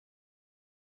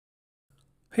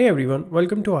Hey everyone,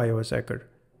 welcome to iOS Hacker.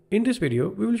 In this video,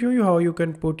 we will show you how you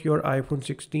can put your iPhone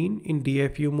 16 in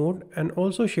DFU mode and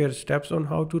also share steps on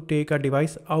how to take a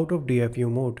device out of DFU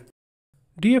mode.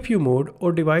 DFU mode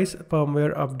or Device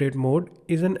Firmware Update mode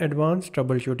is an advanced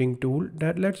troubleshooting tool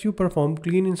that lets you perform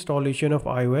clean installation of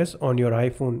iOS on your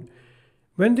iPhone.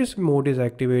 When this mode is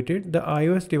activated, the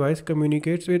iOS device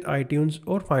communicates with iTunes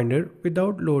or Finder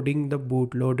without loading the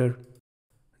bootloader.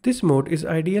 This mode is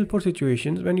ideal for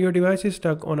situations when your device is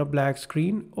stuck on a black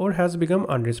screen or has become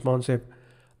unresponsive.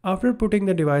 After putting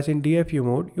the device in DFU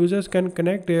mode, users can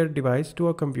connect their device to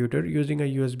a computer using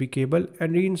a USB cable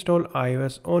and reinstall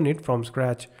iOS on it from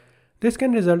scratch. This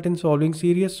can result in solving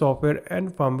serious software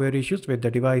and firmware issues with the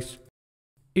device.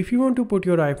 If you want to put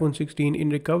your iPhone 16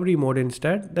 in recovery mode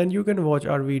instead, then you can watch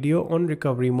our video on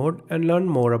recovery mode and learn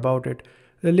more about it.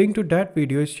 The link to that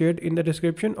video is shared in the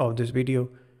description of this video.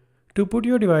 To put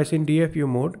your device in DFU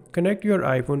mode, connect your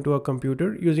iPhone to a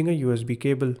computer using a USB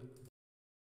cable.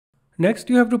 Next,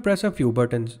 you have to press a few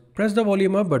buttons. Press the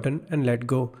volume up button and let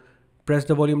go. Press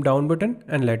the volume down button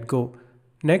and let go.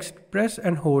 Next, press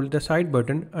and hold the side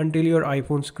button until your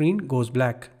iPhone screen goes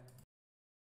black.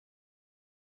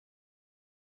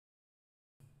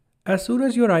 As soon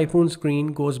as your iPhone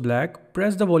screen goes black,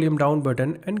 press the volume down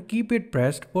button and keep it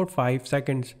pressed for 5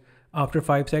 seconds. After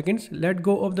 5 seconds, let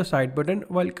go of the side button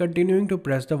while continuing to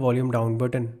press the volume down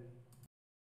button.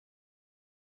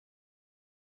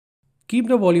 Keep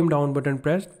the volume down button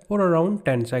pressed for around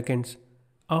 10 seconds.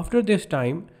 After this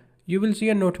time, you will see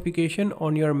a notification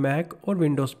on your Mac or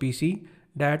Windows PC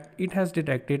that it has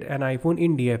detected an iPhone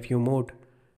in DFU mode.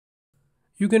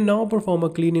 You can now perform a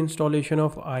clean installation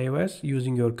of iOS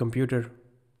using your computer.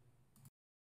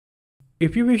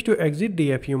 If you wish to exit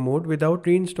DFU mode without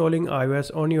reinstalling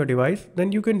iOS on your device,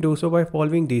 then you can do so by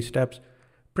following these steps.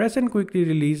 Press and quickly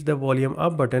release the volume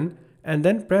up button and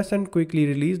then press and quickly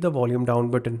release the volume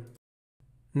down button.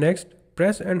 Next,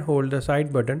 press and hold the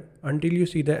side button until you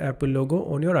see the Apple logo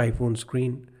on your iPhone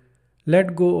screen.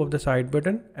 Let go of the side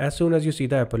button as soon as you see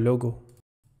the Apple logo.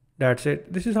 That's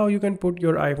it. This is how you can put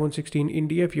your iPhone 16 in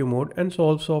DFU mode and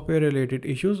solve software related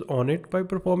issues on it by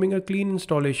performing a clean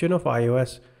installation of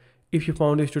iOS. If you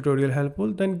found this tutorial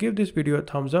helpful, then give this video a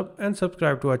thumbs up and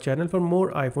subscribe to our channel for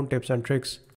more iPhone tips and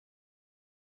tricks.